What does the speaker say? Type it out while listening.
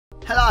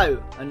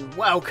Hello and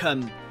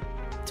welcome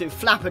to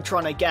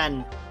Flappatron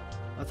again.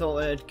 I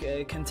thought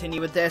I'd continue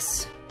with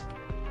this.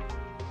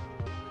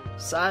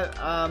 So,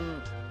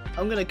 I'm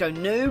gonna go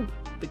noob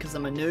because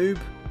I'm a noob,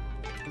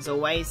 as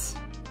always.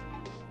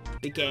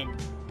 Begin.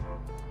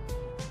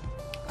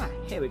 Ah,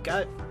 here we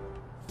go.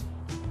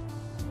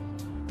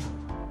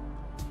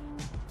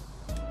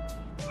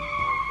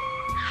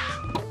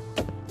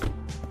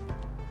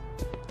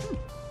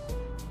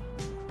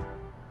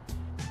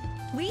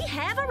 We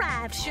have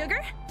arrived,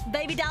 Sugar.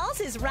 Baby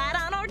Dolls is right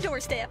on our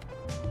doorstep.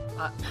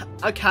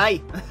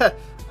 Okay.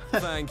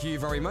 Thank you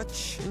very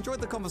much. Enjoyed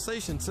the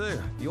conversation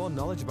too. Your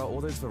knowledge about all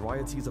those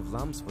varieties of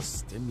lamps was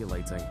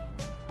stimulating.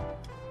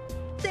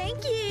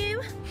 Thank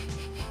you.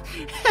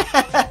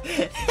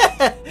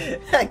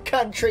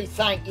 Country,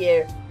 thank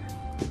you.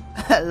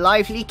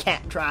 Lively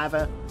cat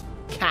driver.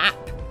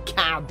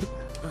 Cab.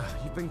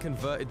 You've been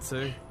converted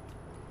too.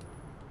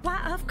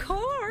 Why, of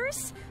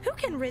course. Who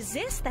can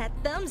resist that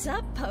thumbs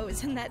up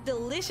pose and that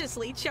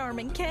deliciously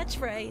charming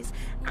catchphrase?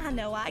 I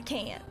know I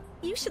can't.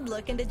 You should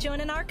look into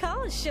joining our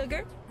cause,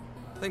 Sugar.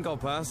 Think I'll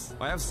pass.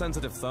 I have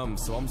sensitive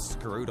thumbs, so I'm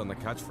screwed on the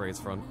catchphrase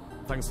front.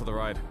 Thanks for the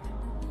ride.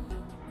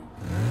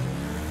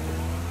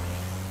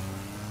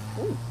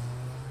 Ooh.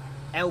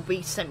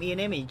 LB sent me an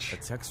A image.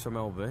 text from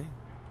LB?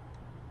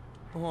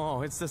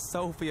 Oh, it's the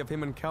selfie of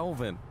him and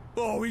Calvin.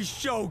 Oh, he's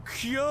so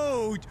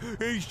cute!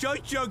 He's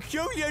such a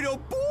cute little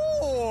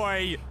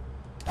boy!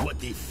 What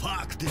the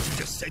fuck did you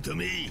just say to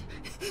me?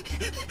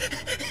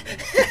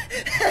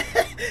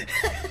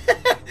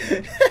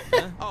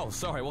 Oh,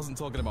 sorry, I wasn't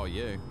talking about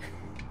you.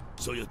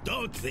 So you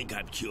don't think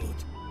I'm cute?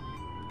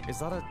 Is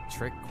that a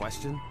trick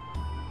question?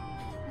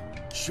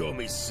 Show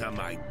me some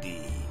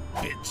ID,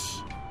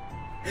 bitch.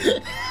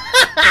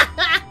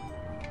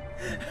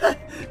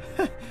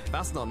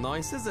 That's not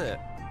nice, is it?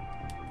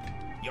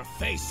 Your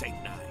face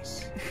ain't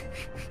nice.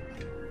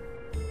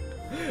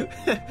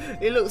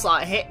 He looks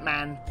like a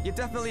hitman. You're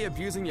definitely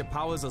abusing your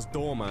powers as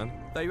doorman.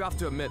 Though you have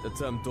to admit the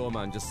term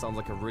doorman just sounds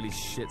like a really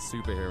shit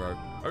superhero.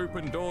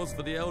 Open doors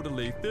for the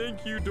elderly.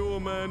 Thank you,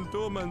 doorman.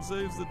 Doorman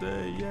saves the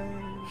day.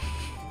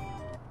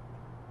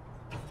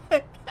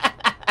 Yay.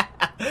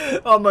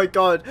 Oh my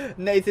god,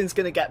 Nathan's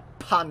gonna get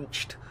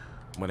punched.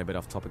 Went a bit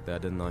off topic there,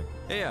 didn't I?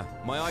 Here,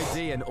 my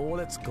ID in all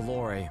its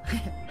glory.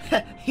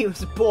 He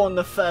was born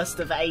the 1st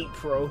of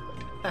April.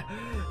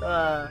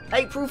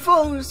 April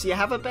Fools, you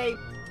have a babe?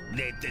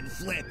 Nathan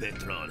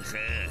Flappatron,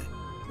 huh?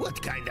 What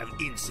kind of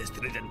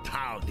incest-ridden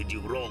town did you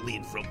roll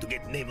in from to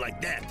get a name like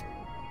that?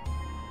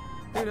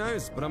 Who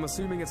knows, but I'm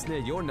assuming it's near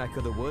your neck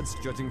of the woods,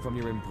 judging from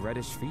your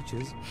inbred-ish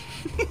features.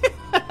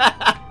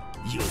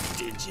 You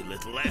dingy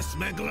little ass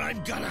smuggler,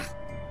 I'm gonna...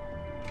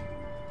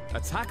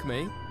 Attack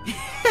me?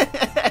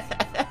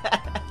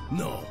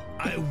 No,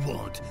 I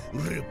won't.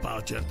 Rip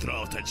out your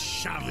throat and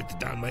shove it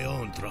down my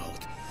own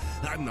throat.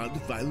 I'm not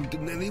violent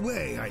in any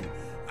way.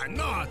 I'm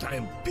not. I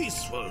am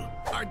peaceful.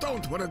 I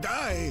don't want to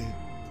die.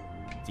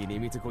 Do you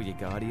need me to call you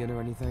guardian or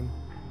anything?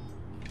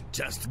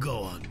 Just go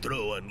on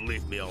through and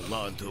leave me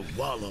alone to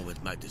wallow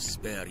with my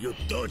despair, you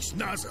douche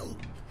nozzle.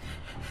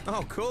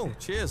 Oh, cool.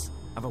 Cheers.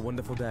 Have a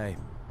wonderful day.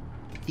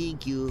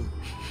 Thank you.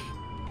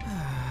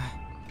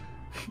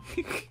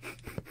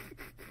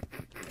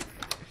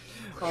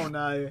 Oh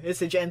no,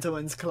 it's a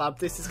gentleman's club.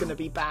 This is gonna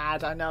be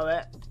bad. I know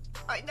it.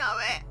 I know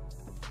it.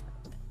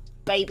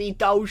 Baby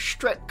doll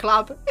strip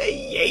club.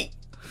 Yeet.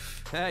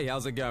 Hey,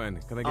 how's it going?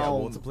 Can I get a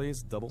water,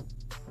 please? Double.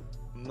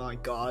 My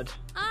god.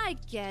 I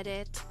get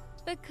it.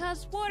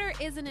 Because water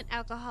isn't an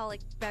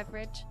alcoholic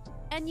beverage.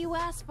 And you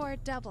asked for a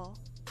double.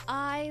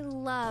 I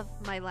love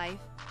my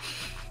life.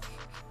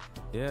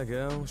 Yeah,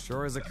 girl.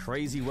 Sure is a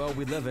crazy world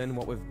we live in,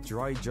 what with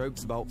dry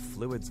jokes about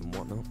fluids and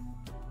whatnot.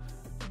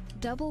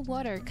 Double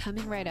water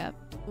coming right up.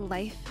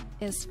 Life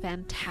is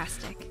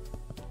fantastic.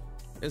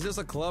 Is this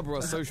a club or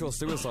a social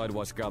suicide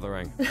watch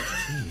gathering?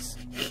 Jeez.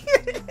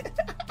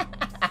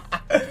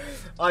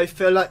 I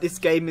feel like this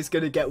game is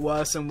gonna get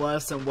worse and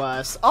worse and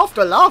worse.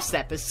 After last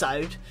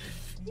episode.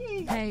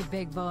 Hey,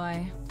 big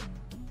boy.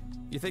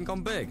 You think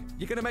I'm big?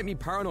 You're gonna make me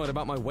paranoid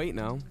about my weight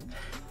now.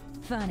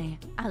 Funny.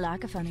 I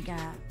like a funny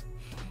guy.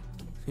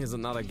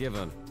 Isn't that a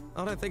given?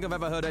 I don't think I've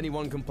ever heard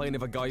anyone complain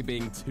of a guy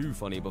being too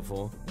funny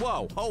before.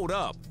 Whoa, hold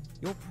up.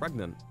 You're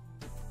pregnant.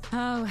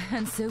 Oh,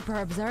 and super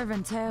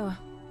observant too.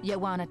 You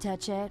wanna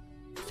touch it?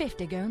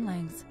 50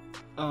 goonlings.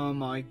 Oh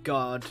my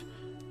god.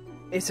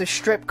 It's a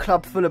strip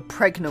club full of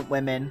pregnant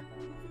women.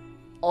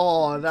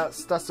 Oh,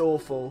 that's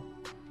awful.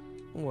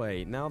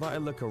 Wait, now that I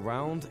look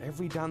around,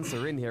 every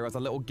dancer in here has a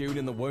little goon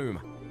in the womb.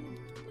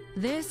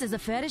 This is a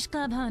fetish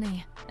club,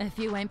 honey. If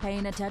you ain't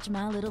paying to touch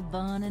my little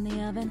bun in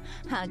the oven,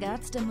 I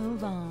got to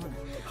move on.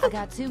 I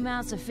got 2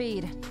 mouths to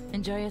feed.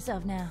 Enjoy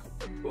yourself now.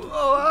 What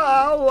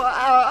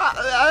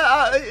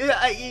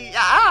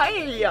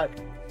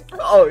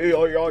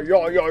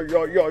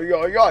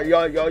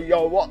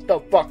the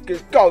fuck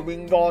is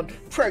going on?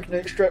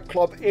 Pregnant strip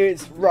club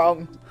is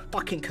wrong.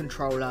 Fucking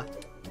controller.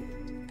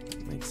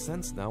 Makes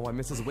sense now why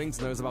Mrs.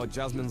 Winks knows about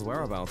Jasmine's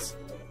whereabouts.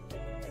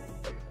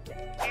 It's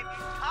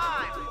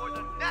time for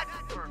the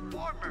next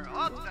performer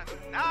of the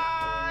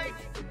tonight.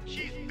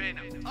 She's been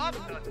up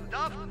the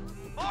duff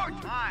more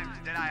times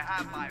than I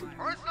have my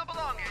personal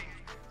belongings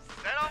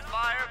set on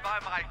fire by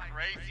my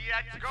crazy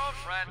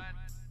ex-girlfriend.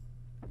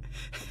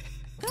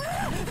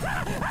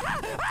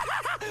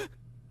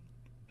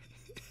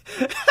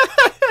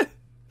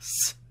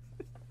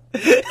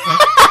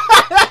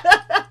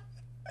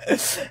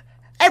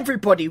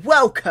 Everybody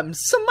welcome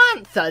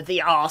Samantha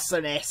the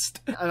arsonist.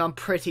 And I'm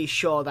pretty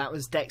sure that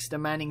was Dexter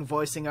Manning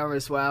voicing her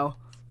as well.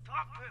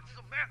 Talk with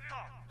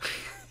Samantha.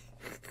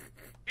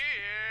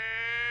 Here's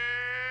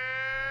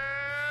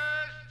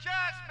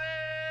Jasmine.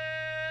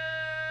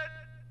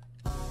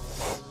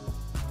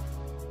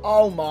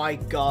 Oh my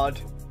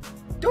god.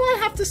 Do I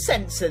have to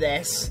censor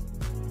this?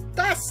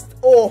 That's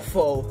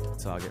awful.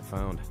 Target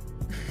found.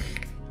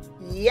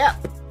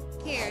 Yep.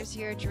 Here's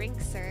your drink,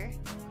 sir.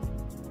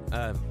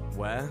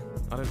 Where?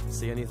 I don't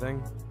see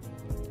anything.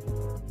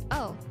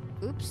 Oh,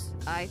 oops.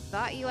 I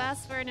thought you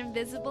asked for an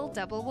invisible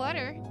double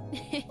water.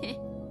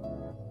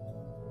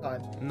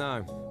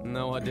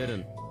 No, I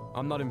didn't.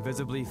 I'm not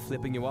invisibly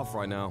flipping you off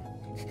right now.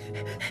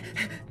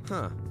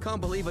 Huh,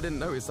 can't believe I didn't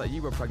notice that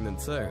you were pregnant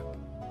too.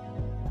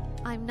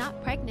 I'm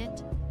not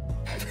pregnant.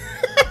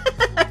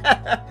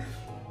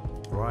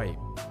 Right.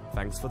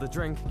 Thanks for the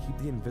drink. Keep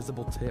the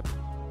invisible tip.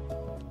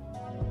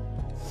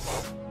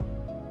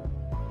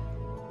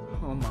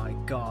 Oh my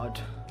god.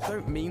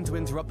 Don't mean to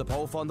interrupt the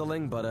pole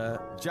fondling,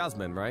 but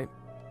Jasmine, right?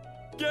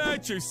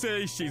 Can't you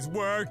see she's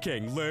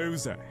working,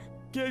 loser?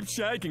 Keep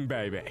shaking,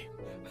 baby.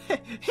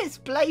 It's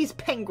Blaze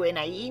Penguin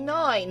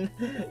 89.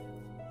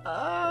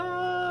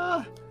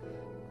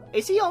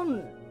 Is he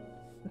on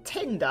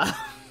Tinder?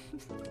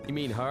 You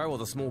mean her or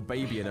the small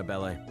baby in her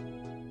belly?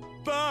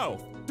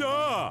 Both!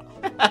 Duh!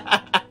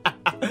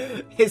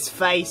 His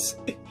face,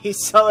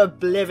 he's so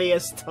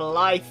oblivious to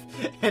life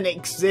and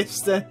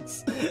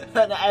existence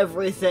and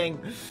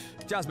everything.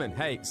 Jasmine,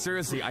 hey,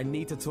 seriously, I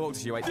need to talk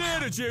to you.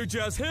 Didn't you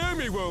just hear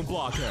me, Wound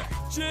Blocker?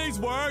 She's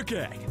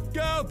working.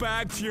 Go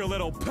back to your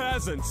little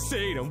peasant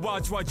seat and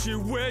watch what you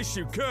wish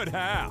you could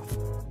have.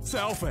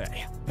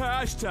 Selfie.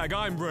 Hashtag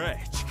I'm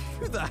rich.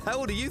 Who the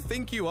hell do you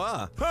think you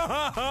are? Ha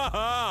ha ha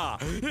ha!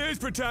 He's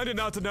pretending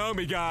not to know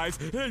me, guys.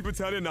 He's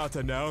pretending not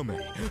to know me.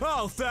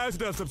 Oh, thanks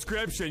for the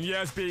subscription.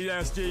 Yes,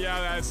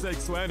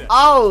 BSGLS620.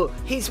 Oh,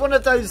 he's one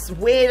of those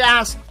weird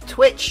ass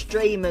Twitch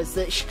streamers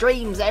that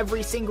streams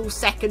every single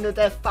second of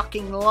their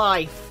fucking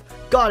life.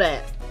 Got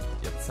it.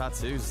 Your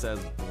tattoo says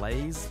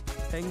Blaze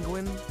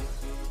Penguin?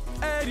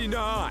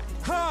 89.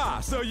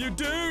 Ha! So you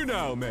do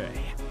know me.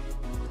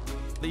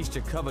 At least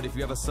you're covered if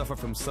you ever suffer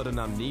from sudden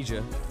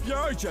amnesia.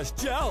 You're just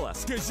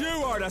jealous, cause you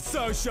aren't a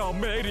social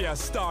media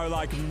star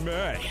like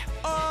me.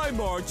 I'm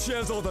more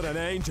chiseled than an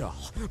angel,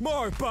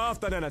 more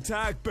buff than an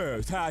attack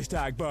boost,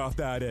 hashtag buff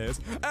that is,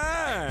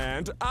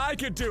 and I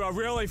could do a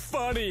really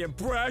funny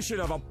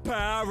impression of a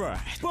parrot.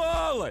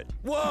 Bully,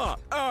 what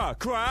a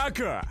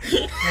cracker!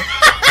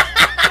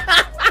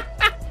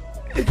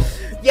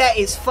 Yeah,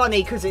 it's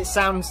funny because it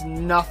sounds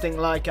nothing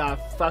like a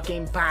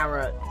fucking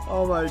parrot.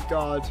 Oh my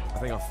god. I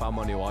think I found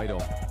my new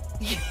idol.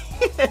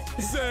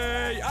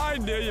 Say, I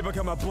knew you'd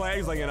become a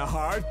blazeling in a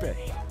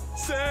heartbeat.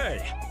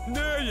 Say,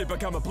 knew you'd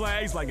become a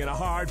blazeling in a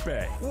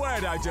heartbeat.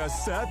 Wait, I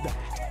just said that.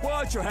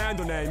 What's your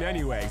handle name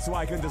anyway, so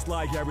I can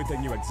dislike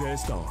everything you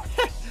exist on?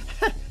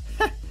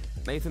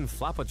 Nathan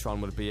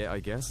Flappatron would be it, I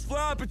guess.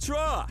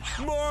 Flappatron!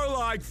 More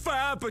like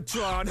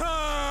Flappatron,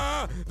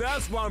 ha!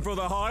 That's one for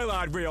the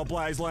highlight reel,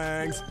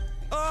 blazelings.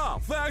 Oh,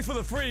 thanks for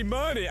the free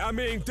money. I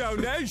mean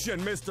donation,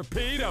 Mr.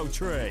 Pedo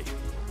Tree.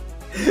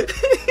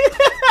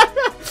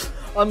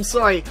 I'm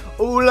sorry,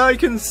 all I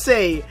can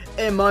see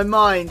in my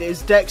mind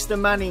is Dexter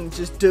Manning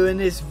just doing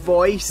his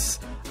voice.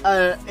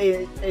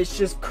 It's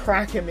just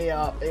cracking me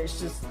up.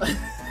 It's just...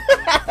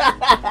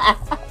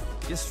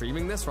 You're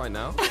streaming this right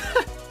now?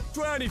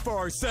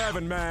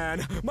 24/7,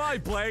 man. My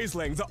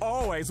blazelings are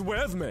always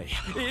with me,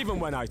 even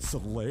when I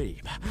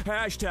sleep.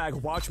 Hashtag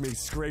watch me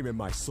scream in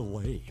my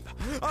sleep.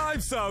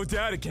 I'm so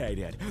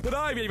dedicated that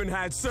I've even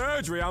had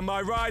surgery on my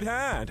right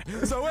hand,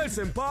 so it's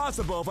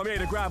impossible for me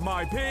to grab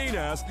my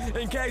penis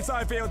in case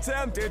I feel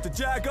tempted to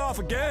jack off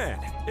again.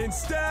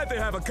 Instead, they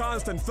have a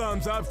constant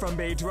thumbs up from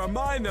me to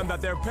remind them that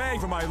they're paying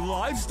for my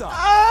lifestyle.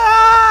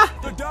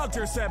 The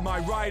doctor said my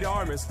right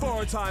arm is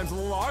 4 times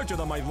larger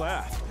than my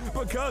left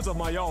because of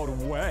my old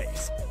waist.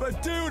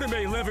 But due to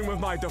me living with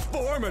my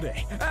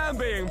deformity and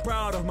being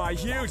proud of my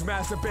huge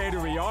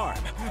masturbatory arm,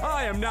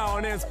 I am now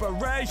an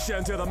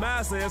inspiration to the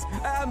masses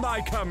and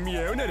my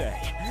community.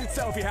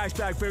 Selfie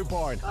hashtag food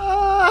porn.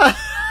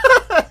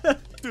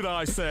 Did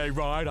I say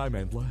right? I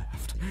meant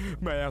left.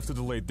 May have to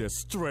delete this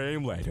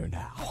stream later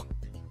now.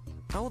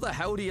 How the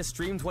hell do you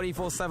stream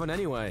 24/7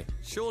 anyway?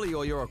 Surely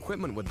all your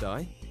equipment would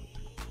die.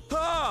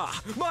 Ah!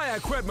 My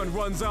equipment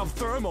runs off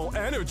thermal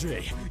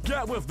energy.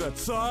 Get with the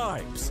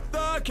times.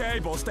 The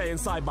cables stay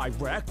inside my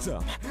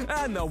rectum,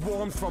 and the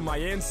warmth from my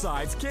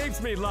insides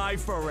keeps me live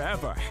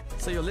forever.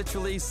 So you're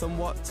literally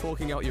somewhat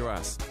talking out your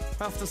ass.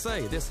 Have to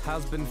say, this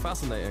has been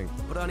fascinating,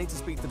 but I need to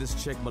speak to this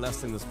chick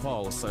molesting this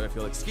pole, so if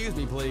you'll excuse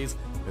me please,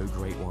 oh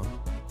great one.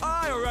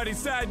 I already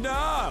said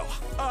no!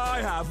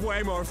 I have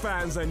way more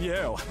fans than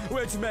you,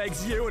 which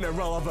makes you an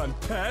irrelevant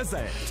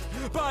peasant.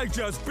 By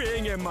just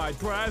being in my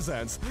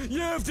presence,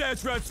 you've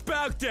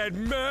disrespected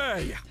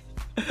me!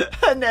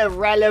 An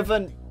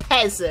irrelevant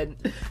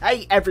peasant.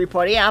 Hey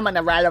everybody, I'm an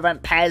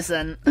irrelevant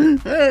peasant. I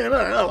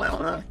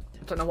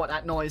don't know what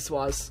that noise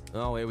was.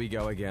 Oh, here we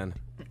go again.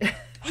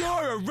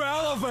 You're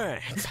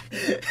irrelevant!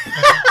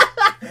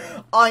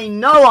 I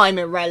know I'm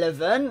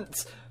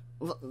irrelevant.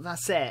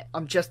 That's it.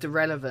 I'm just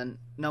irrelevant.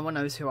 No one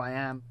knows who I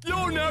am.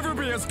 You'll never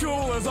be as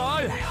cool as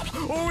I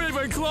am, or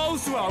even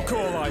close to how cool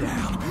I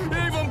am.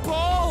 Even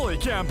Paulie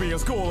can't be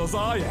as cool as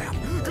I am,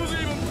 because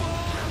even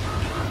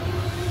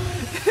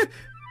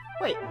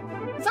Wait,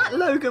 is that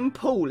Logan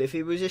Paul if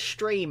he was a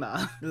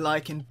streamer?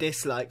 Like and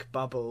dislike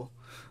bubble.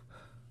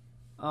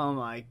 Oh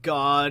my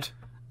god.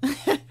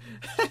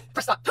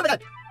 Press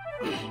that.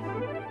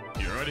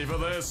 You ready for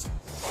this?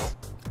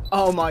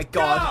 Oh my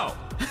god. Go!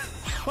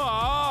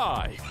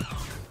 Hi!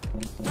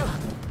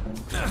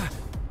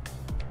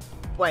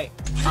 Wait.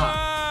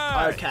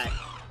 Ah, okay.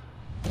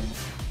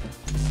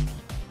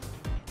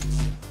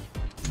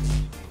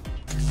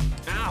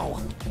 Ow!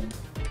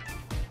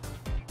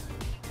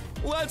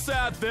 Let's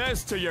add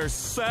this to your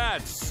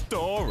sad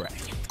story.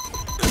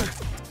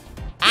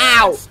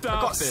 Ow! I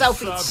Stop got this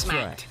selfie subject.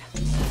 smacked.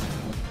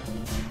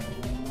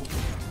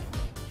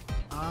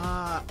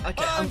 Ah,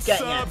 okay, I'm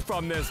getting Unsub it.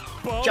 from this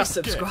bullshit. Just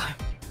subscribe.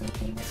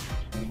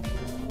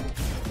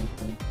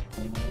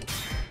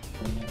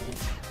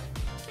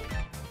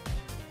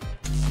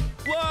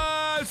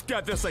 Let's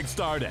get this thing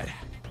started.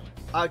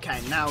 Okay,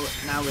 now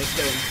we're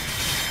doing.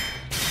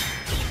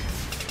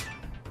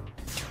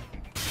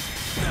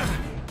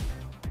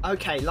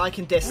 Okay, like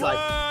and dislike.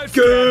 Let's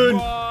Good.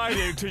 get right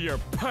into your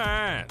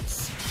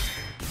pants.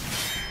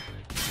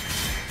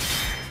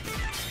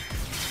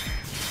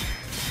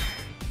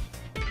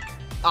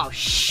 Oh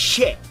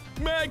shit!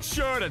 Make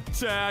sure to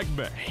tag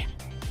me.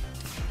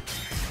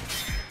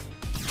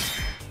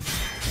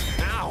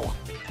 Ow!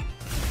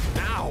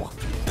 Ow!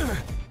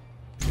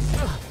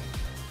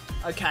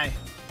 Okay.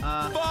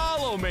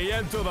 Follow me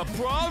into the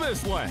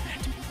promised land.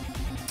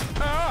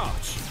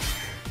 Ouch!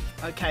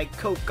 Okay,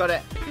 cool, got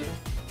it.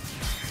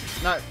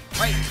 No,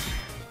 wait.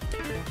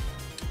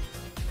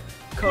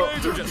 Cool.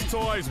 These are just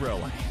toys,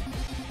 really.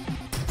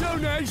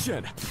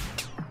 Donation.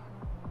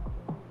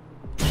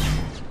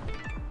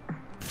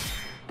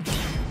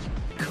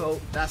 Cool,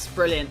 that's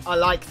brilliant. I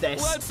like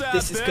this. Let's add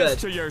This is good.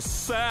 to your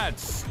sad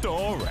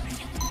story.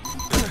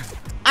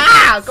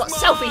 Ah! I got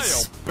Smile,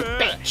 selfie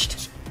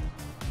bitched.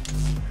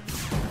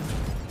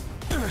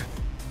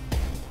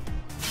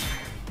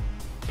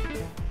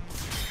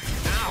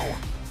 Ow!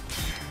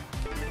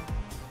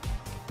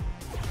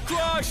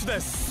 Crush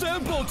this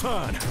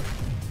simpleton!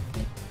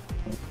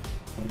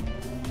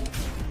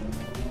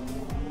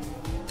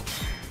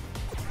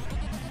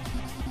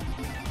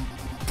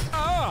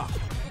 Ah!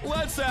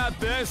 Let's add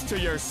this to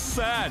your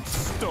sad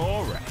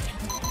story.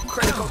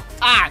 Critical.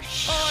 Ah, I'm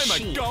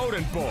shit. a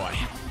golden boy.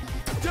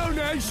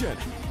 Donation.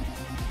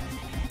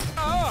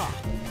 Ah!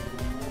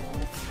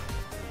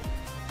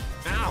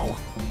 Ow!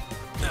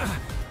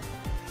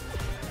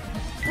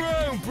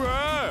 Boom,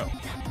 boom!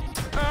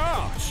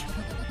 Ouch!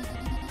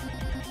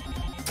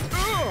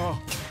 Ugh.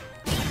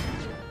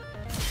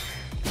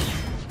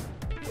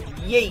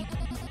 Yeet.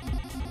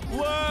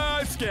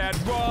 Let's get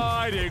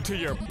right into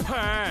your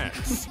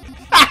pants.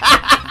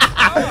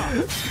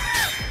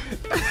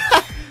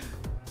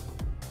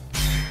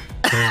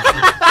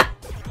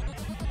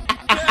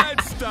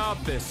 Can't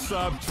stop this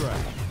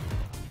subtract.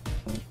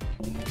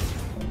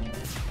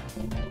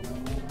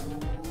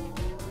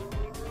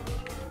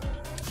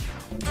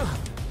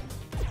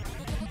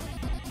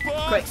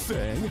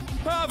 Boxing?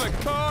 Have a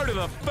car to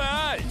the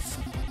face.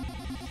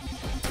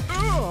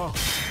 Ugh.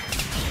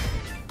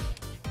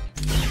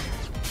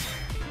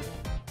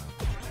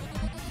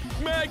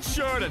 Make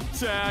sure to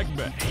tag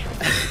me.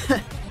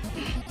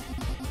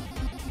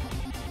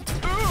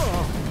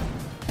 Ugh.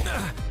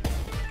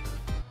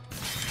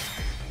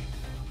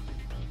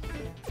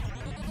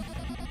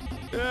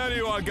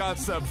 Anyone got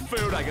some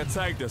food I can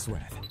take this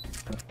with?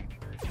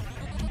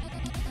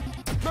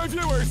 My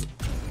viewers,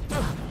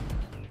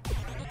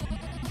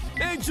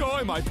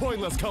 enjoy my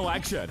pointless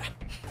collection.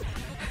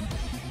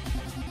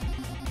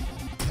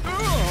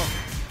 Ugh.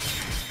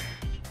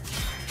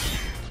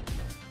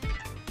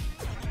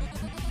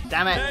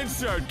 Damn it.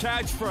 Insert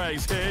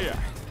catchphrase here.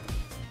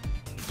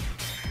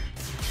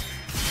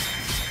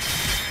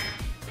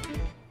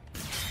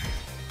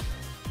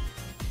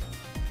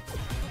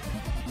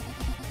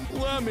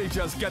 Let me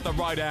just get the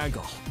right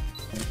angle.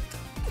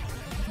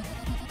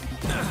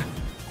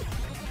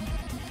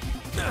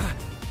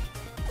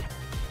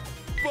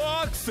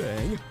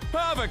 Boxing?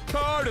 Have a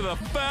car to the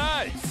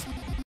face!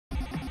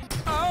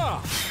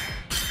 Ah!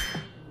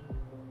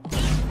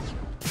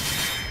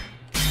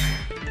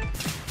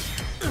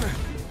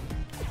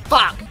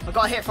 Fuck! I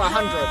got hit for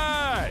 100.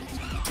 Right.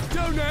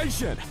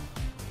 Donation!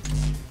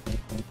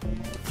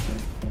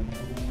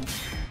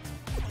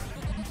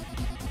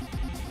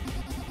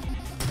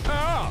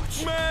 Ah!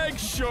 Ouch! Make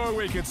sure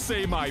we can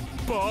see my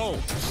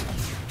bones.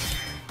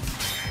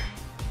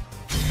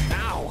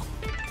 Ow!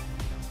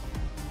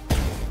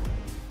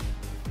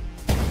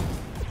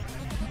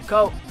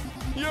 Cool.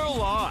 You're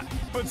alive,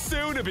 but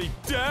soon to be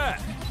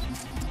dead.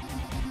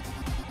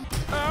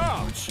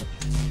 Ouch!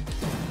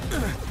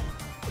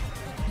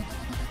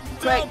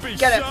 Don't be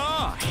get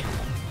shy.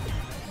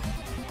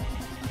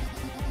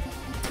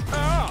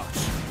 Ouch!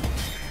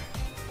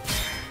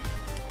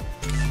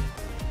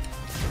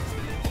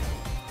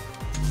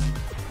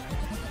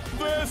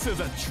 This is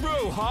a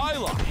true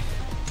highlight.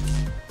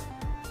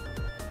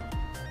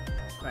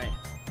 Right.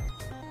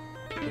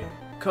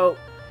 Cool.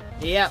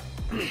 Yep.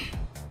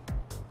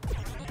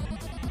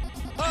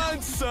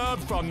 Unsub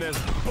from this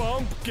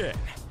bumpkin.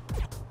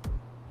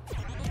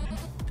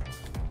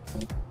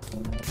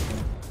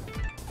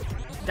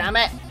 Damn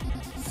it.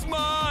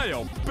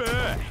 Smile,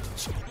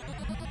 bitch.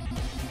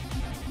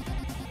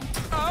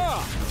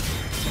 Ah!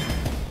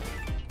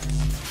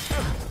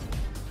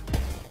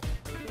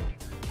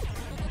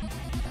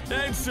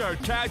 Insert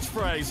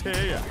catchphrase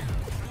here.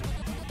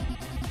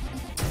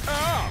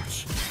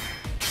 Ouch!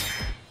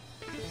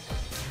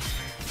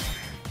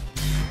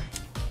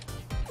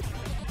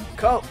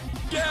 Cool.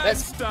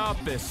 Let's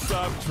stop this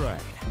subtrade.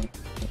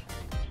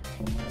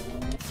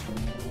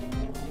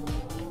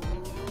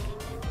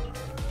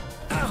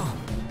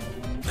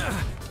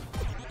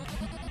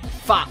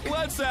 Fuck.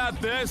 Let's add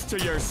this to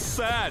your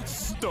sad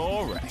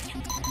story.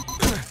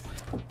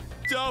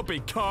 Don't be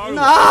careless.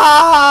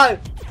 No!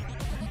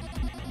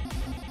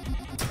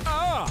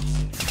 Ah!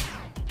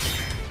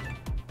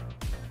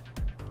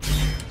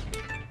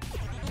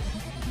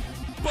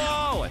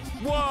 Ball it.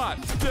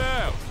 1, 2.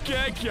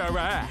 Kick your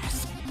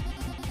ass.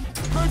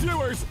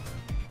 Reviewers.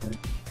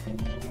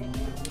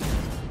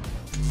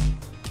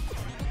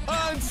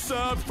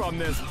 Unsub from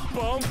this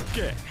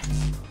bumpkin.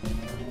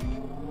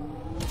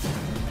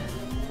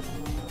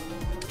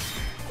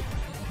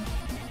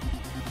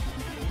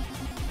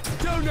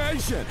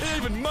 Donation.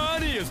 Even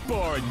money is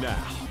boring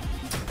now.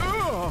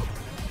 Ugh.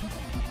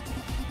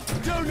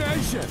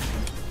 Donation.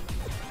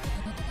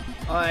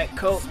 Alright,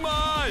 cool.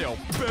 Smile,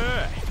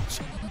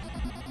 bitch.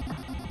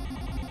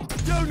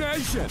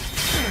 Donation.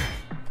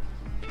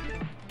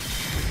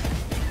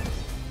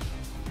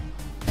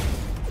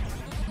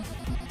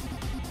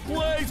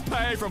 Please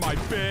pay for my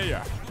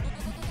beer.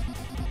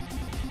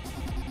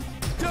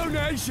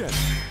 Donation.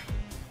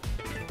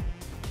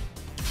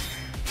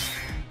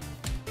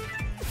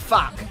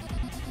 Fuck.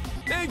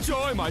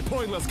 Enjoy my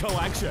pointless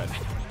collection.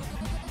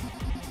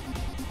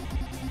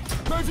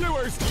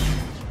 Reviewers.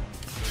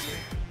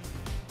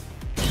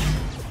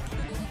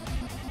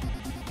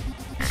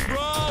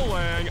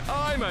 Trolling.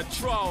 I'm a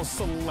troll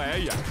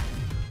slayer.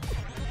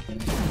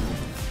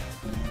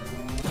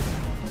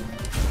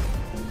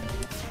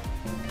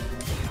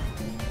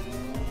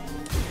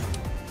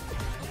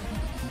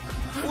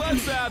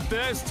 Let's add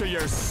this to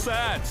your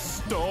sad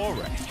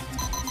story.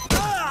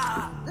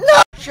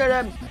 No! Shoot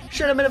him!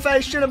 Shoot him in the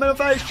face! Shoot him in the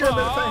face! Shoot him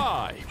in the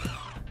face!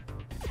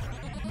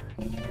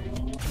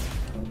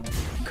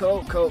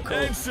 Cool, cool, cool.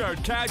 Insert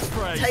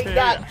catchphrase. Take here.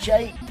 that,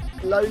 Jake,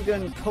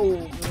 Logan,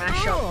 Paul,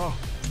 mashup.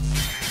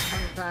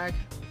 Punk bag.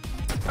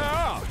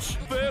 Ouch!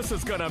 This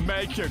is gonna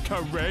make your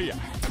career.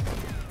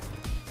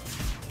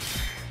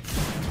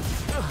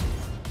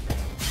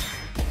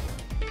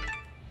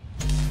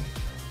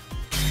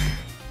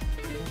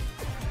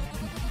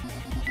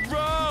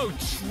 Road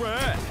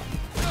trip.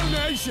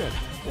 Donation.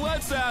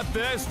 Let's add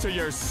this to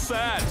your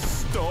sad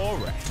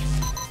story.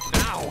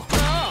 Ow!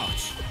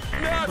 Ouch!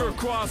 Never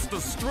cross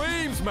the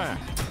streams, man.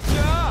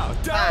 No,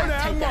 don't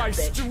end my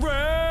stream.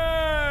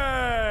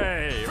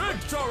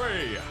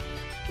 Victory!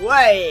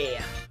 Way!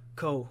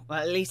 Cool. Well,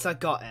 at least I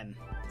got him.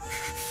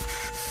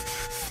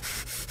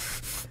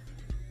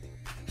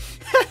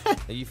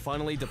 Are you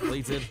finally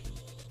depleted?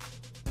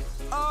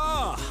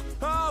 Ah!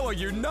 How are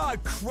you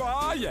not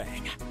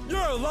crying?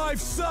 Your life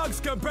sucks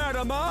compared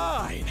to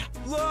mine!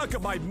 Look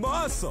at my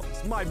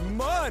muscles, my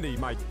money,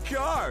 my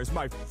cars,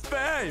 my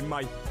fame,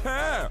 my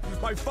hair,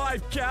 my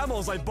 5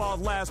 camels I bought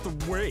last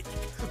week,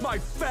 my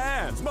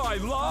fans, my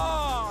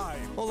life!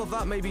 All of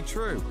that may be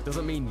true.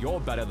 Doesn't mean you're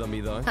better than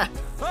me, though.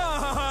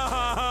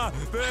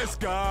 This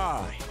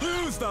guy!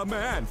 Who's the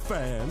man,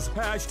 fans?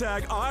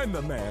 Hashtag I'm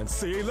the man.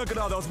 See, look at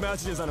all those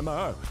messages and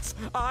emotes.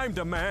 I'm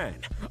the man.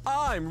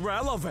 I'm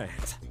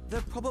relevant.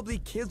 They're probably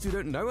kids who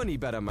don't know any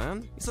better,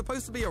 man. You're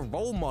supposed to be a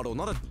role model,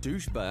 not a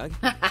douchebag.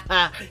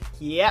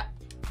 Yep.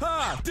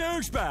 Ha!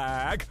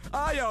 Douchebag!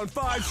 I own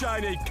 5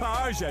 shiny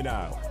cars, you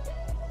know.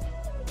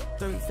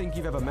 Don't think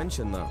you've ever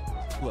mentioned that.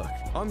 Look,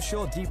 I'm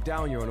sure deep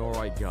down you're an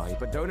alright guy,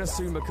 but don't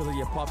assume because of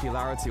your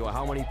popularity or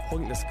how many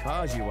pointless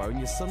cars you own,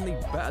 you're suddenly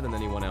better than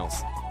anyone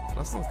else.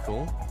 That's not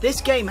cool. This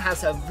game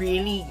has a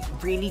really,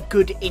 really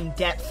good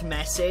in-depth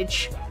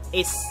message.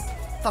 It's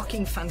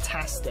fucking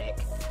fantastic.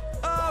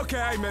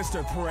 Okay,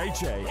 Mr.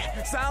 Preachy.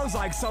 Sounds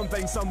like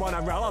something someone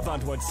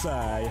irrelevant would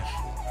say.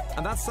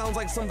 And that sounds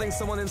like something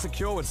someone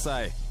insecure would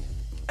say.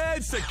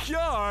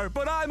 Insecure,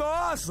 but I'm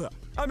awesome.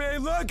 I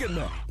mean, look at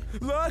me.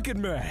 Look at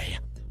me.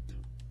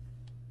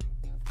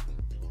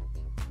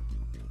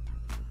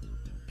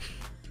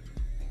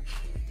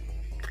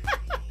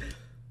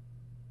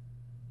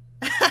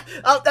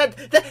 Oh,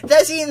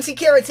 there's the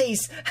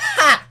insecurities.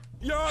 Ha!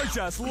 You're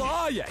just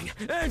lying!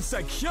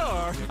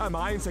 Insecure? Am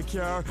I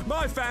insecure?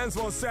 My fans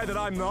will say that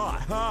I'm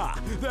not.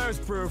 Ha! There's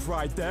proof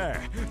right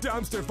there.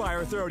 Dumpster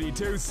Fire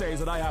 32 says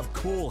that I have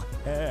cool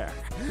hair.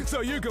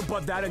 So you can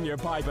put that in your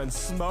pipe and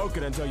smoke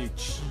it until you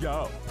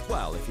choke.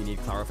 Well, if you need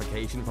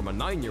clarification from a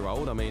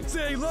 9-year-old, I mean...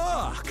 See,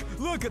 look!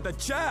 Look at the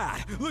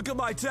chat! Look at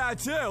my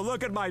tattoo!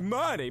 Look at my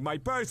money! My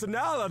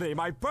personality!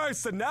 My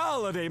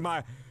personality!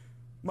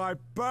 My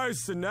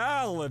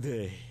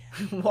personality!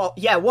 What?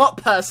 Yeah, what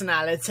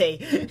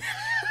personality?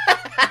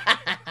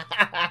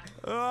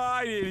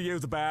 I need to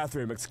use the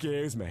bathroom,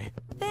 excuse me.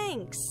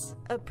 Thanks.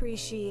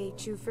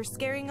 Appreciate you for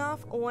scaring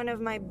off one of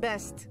my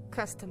best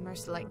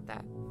customers like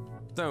that.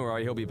 Don't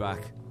worry, he'll be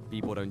back.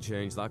 People don't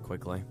change that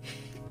quickly.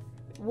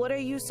 What are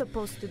you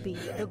supposed to be?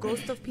 The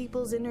ghost of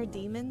people's inner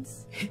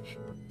demons?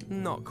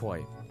 Not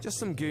quite. Just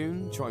some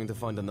goon trying to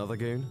find another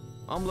goon.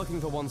 I'm looking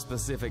for one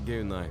specific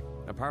goon, though.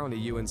 Apparently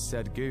you and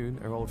said goon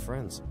are old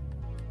friends.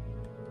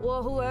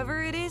 Well,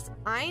 whoever it is,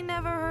 I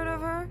never heard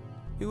of her.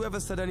 Whoever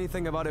said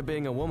anything about it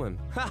being a woman?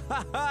 Ha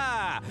ha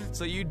ha!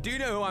 So you do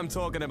know who I'm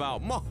talking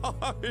about.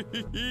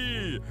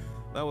 That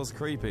was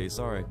creepy,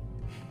 sorry.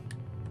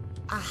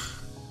 Ah,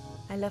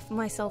 I left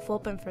myself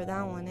open for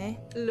that one, eh?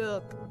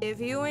 Look, if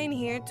you ain't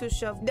here to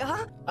shove...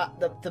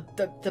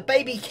 The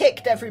baby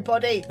kicked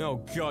everybody.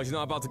 Oh god, you're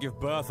not about to give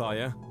birth, are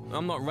you?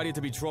 I'm not ready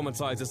to be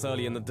traumatized this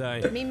early in the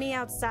day. Meet me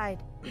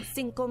outside. 5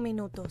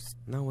 minutos.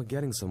 Now we're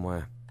getting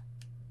somewhere.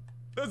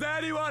 Does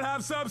anyone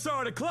have some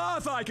sort of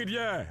cloth I could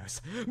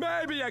use?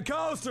 Maybe a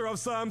coaster of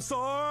some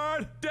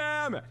sort?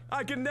 Damn it,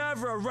 I can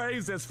never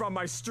erase this from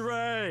my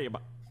stream.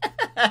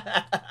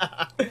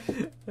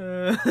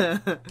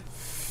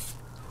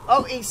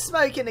 Oh, he's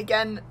smoking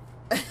again.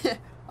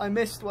 I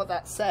missed what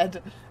that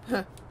said.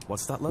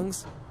 What's that,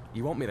 Lungs?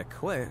 You want me to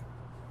quit?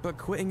 But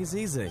quitting is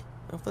easy.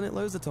 I've done it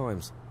loads of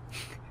times.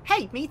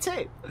 Hey, me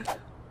too.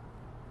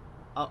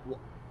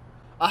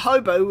 A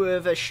hobo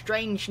with a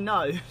strange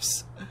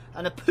nose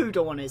and a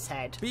poodle on his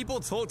head.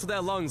 People talk to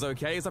their lungs,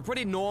 okay? It's a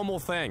pretty normal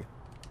thing.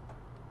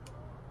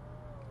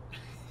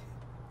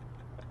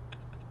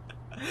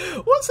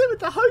 What's it with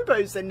the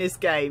hobos in this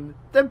game?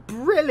 They're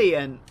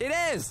brilliant. It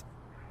is!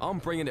 I'm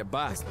bringing it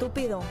back.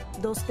 Estúpido.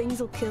 Those things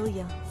will kill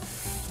you.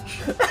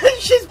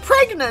 She's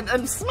pregnant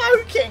and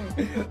smoking.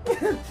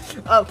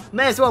 Oh,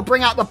 may as well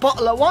bring out the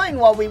bottle of wine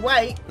while we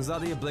wait. Is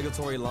that the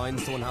obligatory line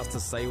someone has to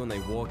say when they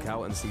walk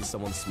out and see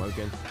someone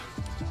smoking?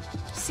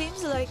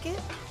 Seems like it.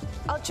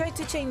 I'll try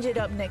to change it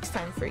up next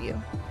time for you.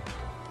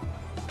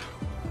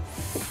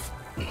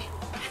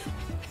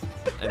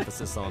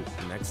 Emphasis on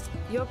next.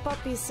 You're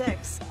puppy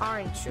sex,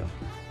 aren't you?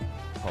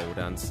 Pole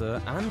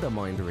dancer and a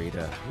mind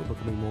reader. You're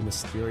becoming more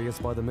mysterious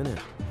by the minute.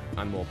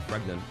 And more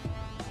pregnant.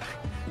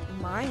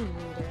 Mind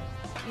reader?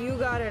 You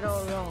got it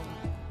all wrong.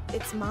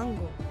 It's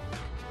Mango.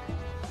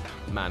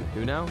 Man,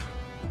 who now?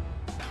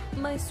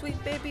 My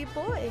sweet baby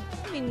boy.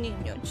 Mi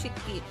niño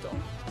chiquito.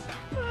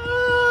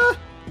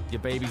 Your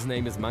baby's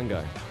name is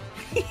Mango.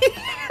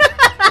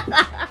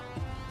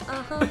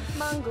 Uh-huh,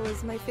 Mango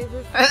is my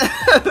favorite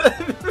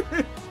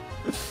fruit.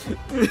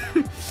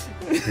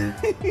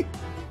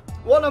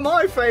 One of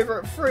my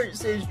favourite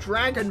fruits is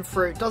dragon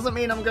fruit. Doesn't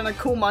mean I'm gonna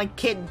call my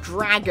kid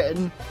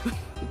Dragon.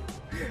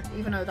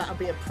 Even though that would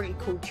be a pretty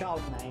cool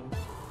child name.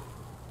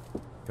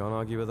 Can't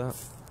argue with that.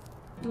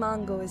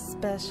 Mango is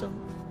special.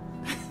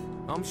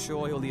 I'm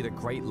sure he'll lead a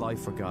great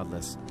life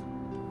regardless.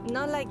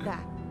 Not like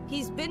that.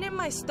 He's been in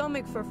my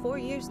stomach for 4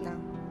 years now.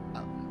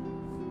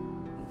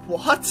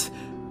 What?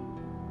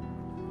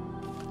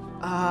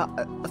 I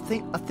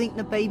think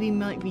the baby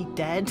might be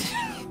dead.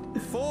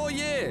 4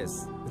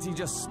 years? Is he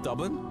just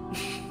stubborn?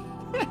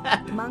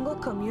 Mango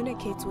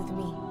communicates with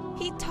me.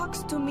 He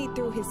talks to me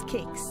through his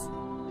cakes.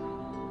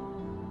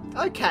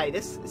 Okay,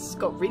 this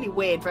got really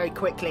weird very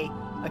quickly.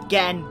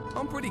 Again.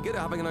 I'm pretty good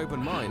at having an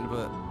open mind,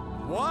 but...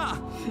 What?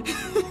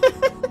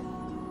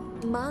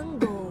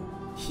 Mango,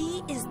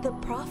 he is the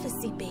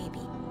prophecy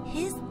baby.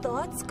 His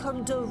thoughts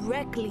come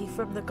directly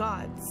from the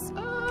gods.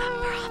 The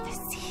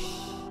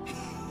prophecy.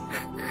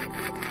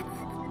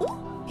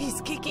 Oh,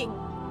 he's kicking.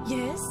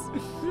 Yes?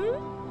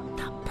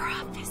 The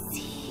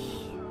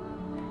prophecy.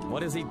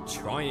 What is he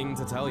trying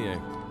to tell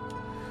you?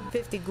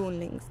 50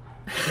 goonlings.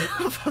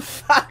 For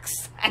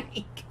fuck's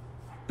sake.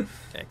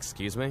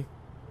 Excuse me?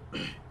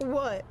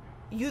 What?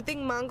 You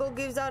think Mango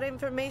gives out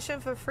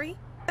information for free?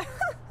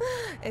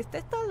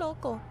 Este está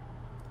loco.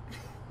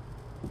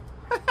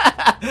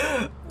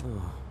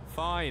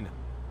 Fine.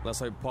 Let's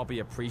hope Poppy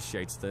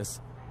appreciates this.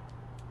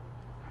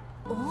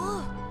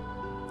 Oh,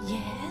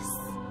 yes.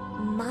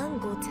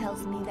 Mango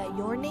tells me that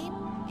your name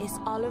is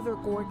Oliver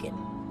Gorgon.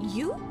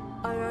 You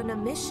are on a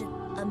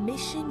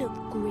mission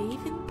of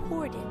grave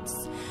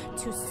importance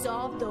to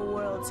solve the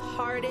world's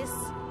hardest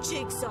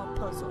jigsaw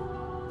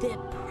puzzle, the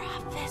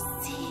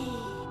prophecy.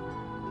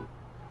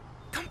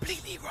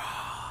 Completely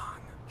wrong.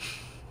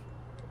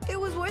 It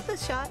was worth a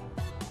shot.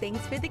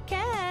 Thanks for the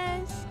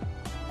cash.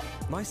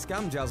 Nice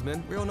scam,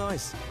 Jasmine. Real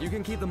nice. You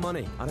can keep the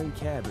money. I don't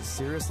care, but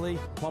seriously,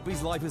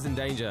 Poppy's life is in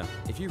danger.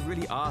 If you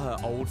really are her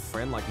old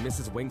friend like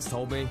Mrs. Winks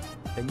told me,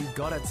 then you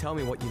gotta tell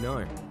me what you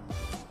know.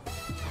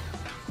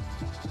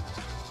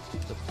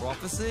 The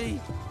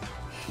prophecy?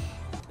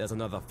 There's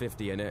another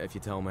 50 in it if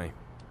you tell me.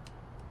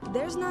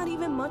 There's not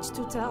even much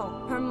to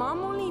tell. Her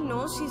mom only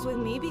knows she's with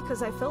me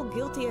because I felt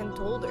guilty and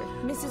told her.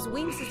 Mrs.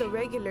 Winks is a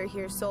regular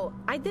here, so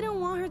I didn't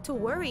want her to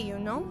worry, you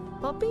know?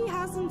 Poppy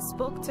hasn't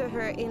spoke to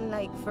her in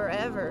like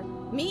forever.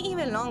 Me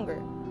even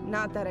longer.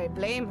 Not that I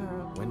blame her.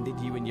 When did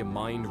you and your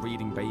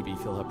mind-reading baby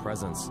feel her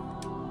presence?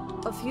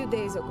 A few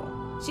days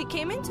ago. She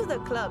came into the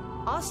club,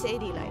 all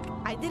shady-like.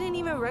 I didn't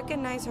even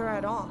recognize her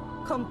at all.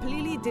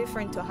 Completely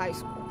different to high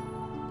school.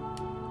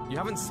 You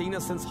haven't seen her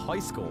since high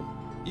school.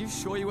 You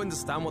sure you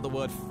understand what the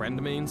word friend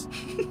means?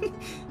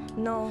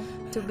 No,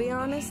 to be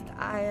honest,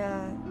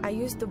 I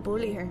used to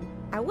bully her.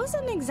 I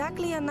wasn't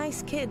exactly a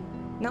nice kid.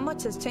 Not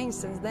much has changed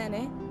since then,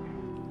 eh?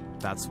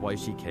 That's why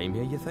she came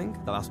here, you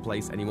think? The last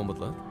place anyone would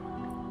look?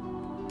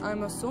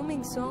 I'm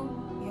assuming so,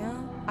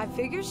 yeah. I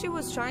figured she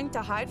was trying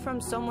to hide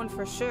from someone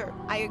for sure.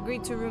 I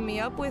agreed to room me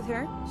up with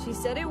her. She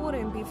said it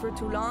wouldn't be for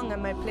too long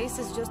and my place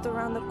is just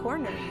around the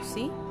corner, you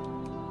see?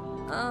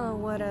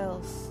 What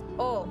else?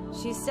 Oh,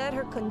 she said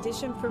her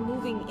condition for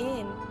moving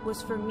in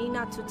was for me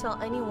not to tell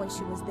anyone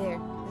she was there.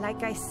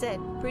 Like I said,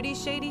 pretty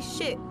shady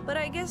shit, but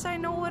I guess I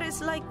know what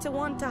it's like to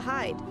want to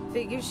hide.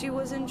 Figured she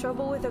was in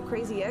trouble with a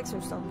crazy ex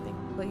or something,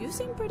 but you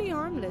seem pretty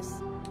harmless.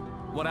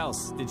 What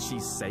else? Did she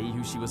say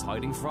who she was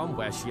hiding from,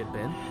 where she had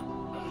been?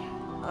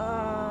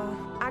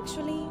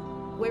 Actually,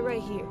 we're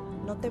right here.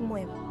 No te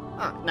muevas.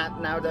 Ah,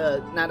 now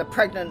the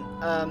pregnant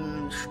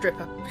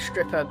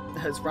stripper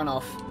has run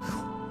off.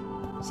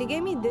 She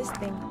gave me this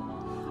thing.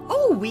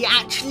 Oh, we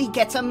actually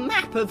get a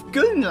map of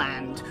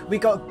Goonland. We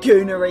got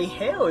Goonery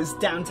Hills,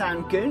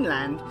 downtown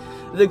Goonland.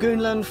 The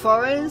Goonland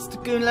Forest,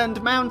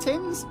 Goonland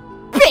Mountains,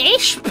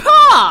 Bish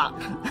Park!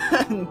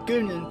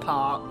 Goonland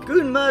Park,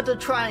 Goon Murder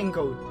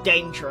Triangle,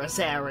 dangerous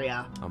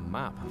area. A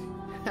map?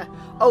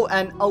 Oh,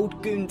 and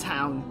Old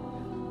Goontown.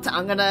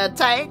 I'm gonna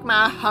take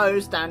my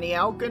hose down the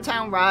Old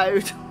Goontown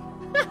Road.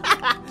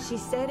 She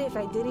said if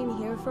I didn't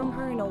hear from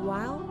her in a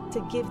while,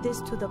 to give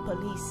this to the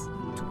police.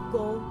 To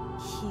go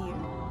here.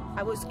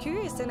 I was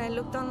curious and I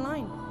looked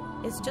online.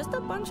 It's just a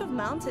bunch of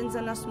mountains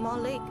and a small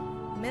lake.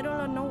 Middle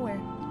of nowhere.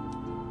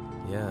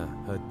 Yeah,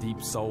 her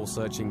deep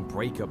soul-searching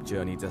breakup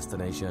journey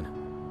destination.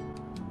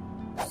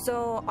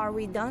 So, are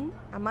we done?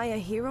 Am I a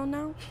hero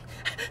now?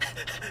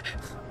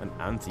 An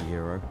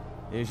anti-hero.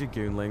 Here's your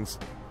goonlings.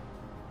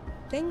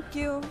 Thank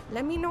you.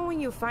 Let me know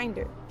when you find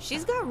her.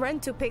 She's got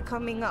rent to pay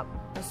coming up.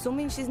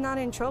 Assuming she's not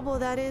in trouble,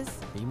 that is.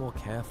 Be more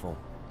careful.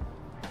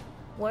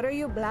 What are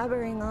you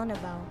blabbering on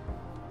about?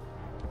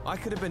 I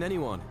could have been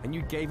anyone, and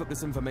you gave up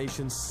this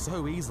information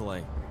so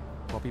easily.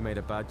 Poppy made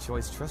a bad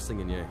choice trusting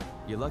in you.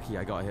 You're lucky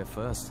I got here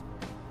first.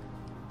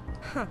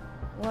 Huh,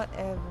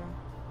 whatever.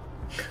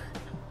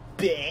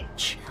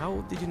 Bitch.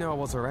 How did you know I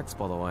was her ex,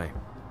 by the way?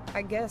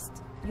 I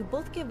guessed. You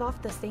both give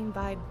off the same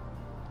vibe.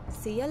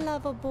 See ya,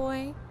 lover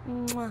boy.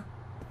 Mwah.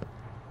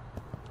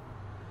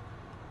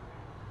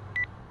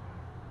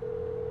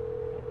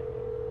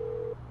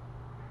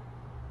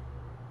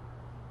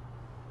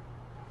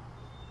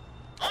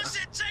 I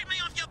said take me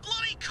off your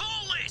bloody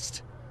call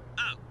list!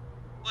 Oh,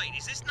 wait,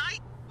 is this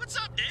Nate? What's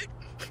up, dude?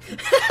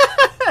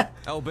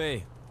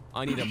 LB,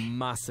 I need a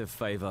massive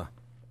favor.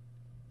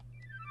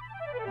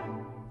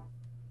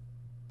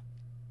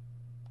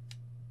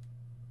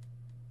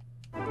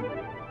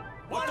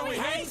 What do we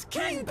hate?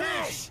 King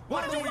Bish!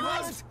 What do we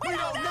want? We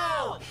don't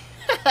know!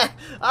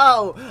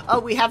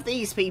 Oh, we have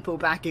these people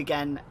back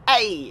again.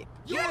 Hey!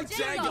 Your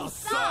jangle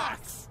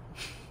sucks!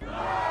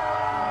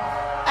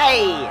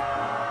 Hey!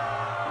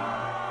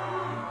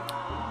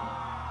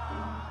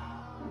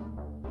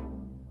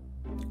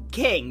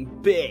 King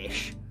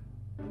Bish.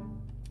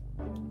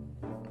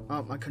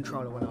 Oh, my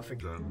controller went off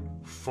again.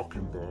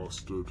 Fucking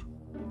bastard.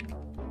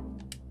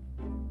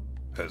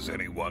 Has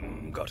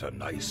anyone got a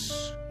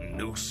nice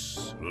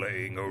noose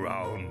laying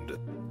around?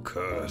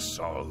 Curse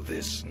all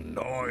this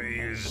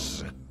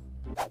noise.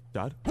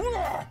 Dad?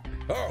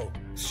 Oh,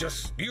 it's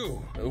just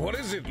you. What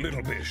is it,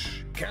 little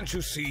bish? Can't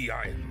you see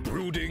I'm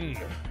brooding?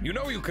 You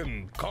know you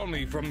can call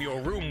me from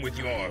your room with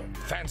your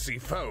fancy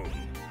phone.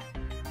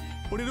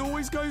 But it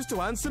always goes to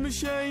answer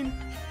machine.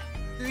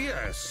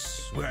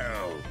 Yes,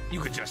 well, you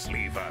could just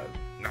leave a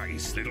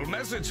nice little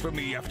message for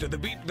me after the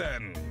beep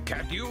then,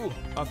 can't you?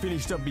 I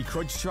finished up me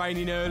crutch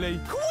training early.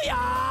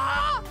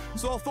 Quia!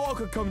 So I thought I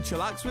could come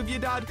chillax with you,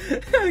 Dad.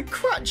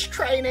 Crutch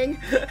training.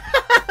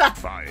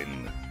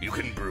 Fine, you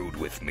can brood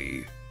with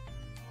me.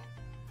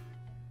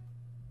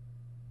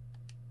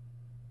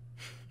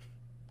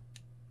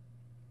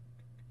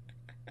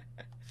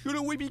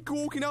 Shouldn't we be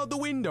gawking out the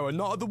window and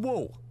not at the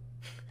wall?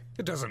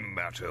 It doesn't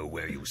matter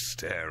where you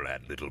stare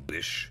at, little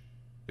bish.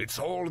 It's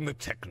all in the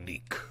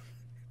technique.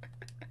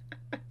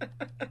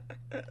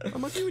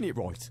 Am I doing it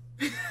right?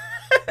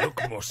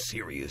 Look more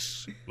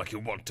serious, like you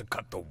want to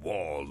cut the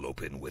wall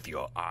open with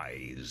your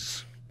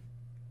eyes.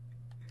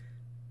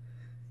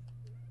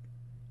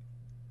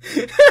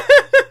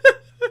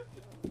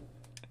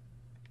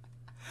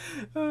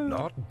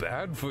 Not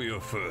bad for your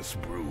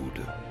first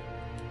brood.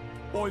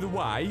 By the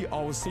way,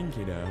 I was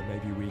thinking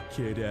maybe we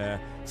could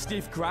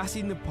stiff grass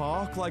in the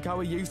park like how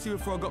I used to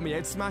before I got my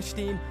head smashed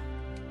in.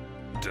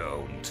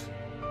 Don't.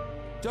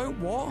 Don't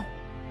what?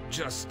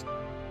 Just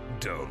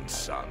don't,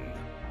 son.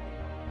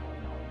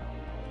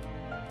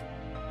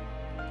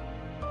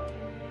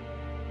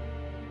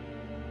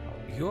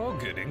 You're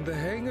getting the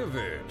hang of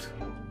it.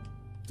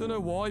 Don't know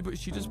why, but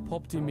she just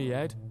popped in me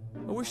head.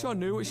 I wish I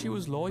knew what she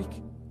was like.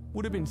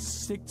 Would have been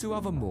sick to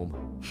have a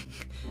mum.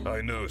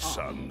 I know,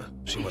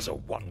 son. She was a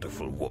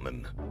wonderful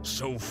woman.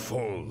 So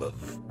full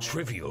of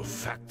trivial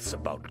facts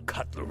about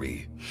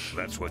cutlery.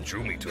 That's what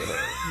drew me to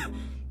her.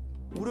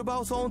 What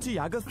about Auntie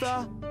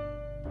Agatha?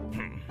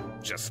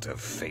 Just a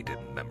faded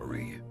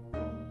memory.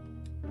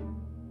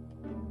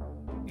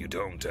 You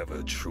don't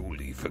ever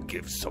truly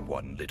forgive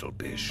someone, little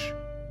Bish.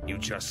 You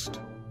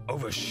just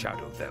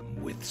overshadow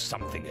them with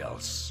something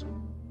else.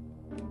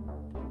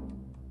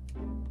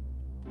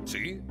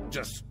 See?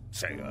 Just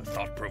say a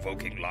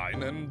thought-provoking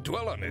line and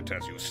dwell on it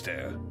as you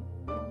stare.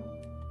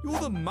 You're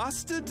the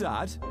master,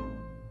 Dad.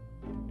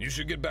 You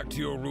should get back to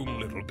your room,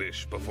 little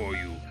Bish, before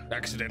you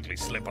accidentally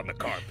slip on the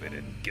carpet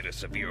and get a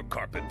severe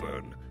carpet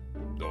burn.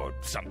 Or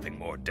something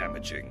more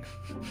damaging.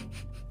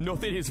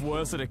 Nothing is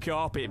worse than a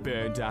carpet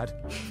burn, Dad.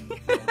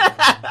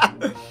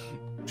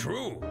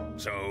 True.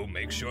 So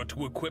make sure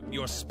to equip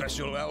your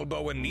special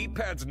elbow and knee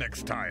pads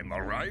next time,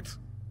 alright?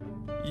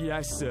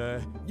 Yes,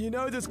 sir. You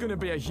know there's going to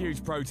be a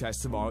huge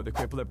protest tomorrow at the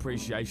Cripple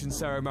Appreciation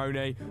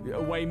Ceremony.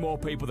 Way more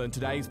people than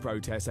today's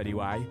protest,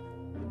 anyway.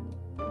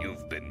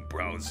 You've been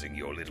browsing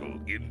your little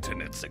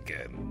internets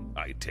again,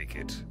 I take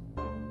it.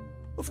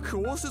 Of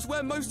course, that's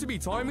where most of me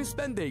time is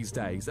spent these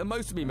days, and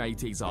most of me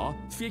mateys are.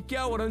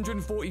 Figure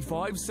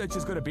 145 said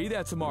she's going to be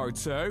there tomorrow,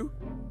 too.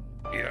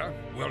 Yeah?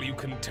 Well, you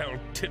can tell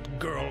Tit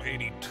Girl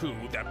 82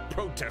 that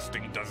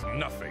protesting does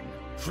nothing.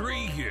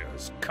 3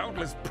 years,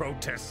 countless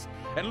protests,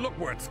 and look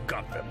where it's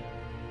got them.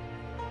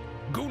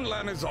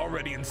 Goonland is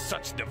already in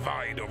such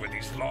divide over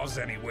these laws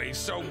anyway,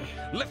 so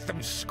let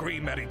them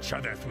scream at each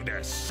other through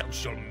their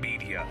social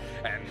media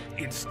and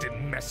instant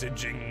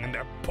messaging and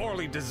their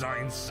poorly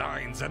designed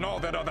signs and all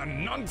that other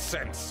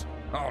nonsense.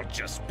 I'll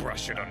just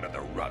brush it under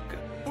the rug.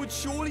 But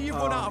surely you've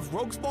run out of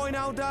rugs by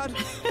now, Dad?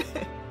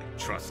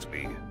 Trust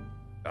me,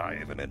 I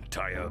have an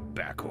entire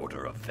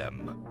backorder of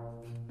them.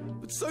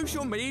 But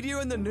social media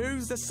and the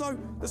news, they're so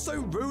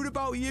rude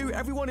about you.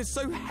 Everyone is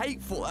so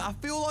hateful. I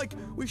feel like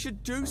we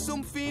should do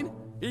something.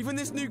 Even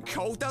this new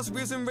cult that's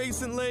risen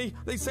recently,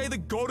 they say the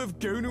god of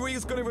goonery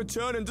is going to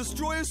return and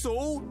destroy us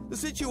all. The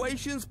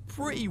situation's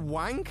pretty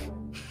wank.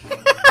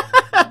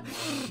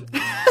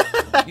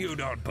 You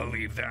don't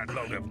believe that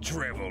load of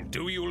drivel,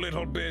 do you,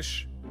 little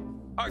Bish?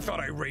 I thought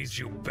I raised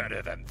you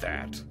better than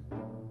that.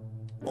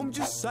 I'm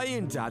just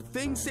saying, Dad,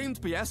 things seem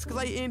to be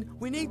escalating.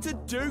 We need to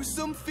do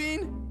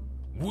something.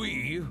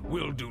 We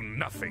will do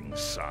nothing,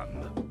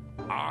 son.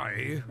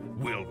 I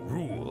will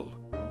rule.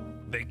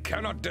 They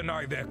cannot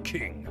deny their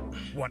king.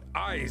 What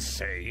I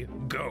say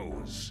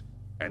goes.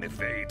 And if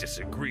they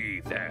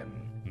disagree,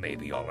 then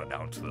maybe I'll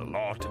announce the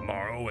law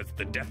tomorrow as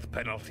the death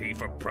penalty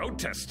for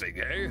protesting,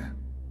 eh?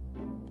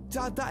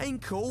 Dad, that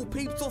ain't cool.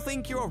 People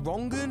think you're a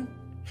wrong'un.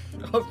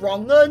 A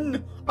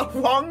wrong'un? A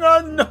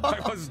wrong'un?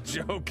 I was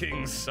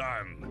joking,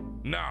 son.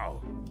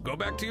 Now, go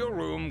back to your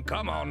room.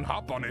 Come on,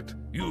 hop on it.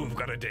 You've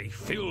got a day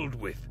filled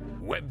with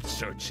web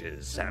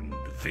searches and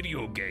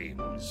video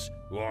games,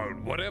 or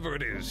whatever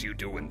it is you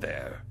do in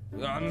there.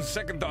 On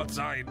second thoughts,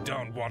 I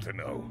don't want to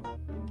know.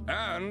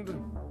 And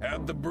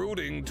add the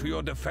brooding to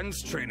your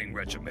defense training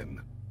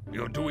regimen.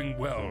 You're doing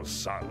well,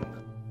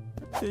 son.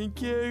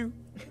 Thank you.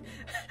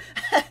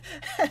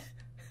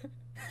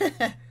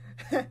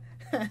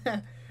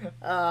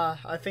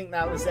 I think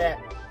that was it.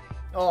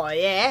 Oh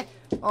yeah,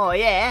 oh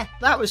yeah,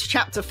 that was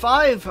chapter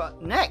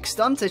 5. Next,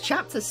 on to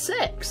chapter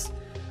 6.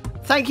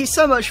 Thank you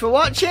so much for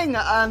watching.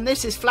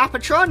 This is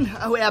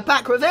Flappatron. We are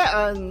back with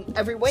it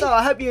every week. So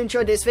I hope you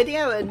enjoyed this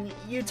video, and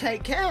you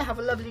take care. Have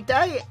a lovely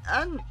day,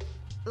 and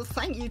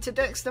thank you to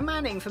Dexter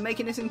Manning for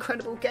making this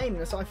incredible game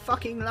that I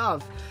fucking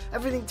love.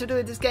 Everything to do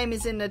with this game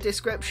is in the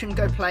description.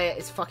 Go play it.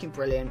 It's fucking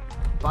brilliant.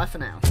 Bye for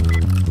now.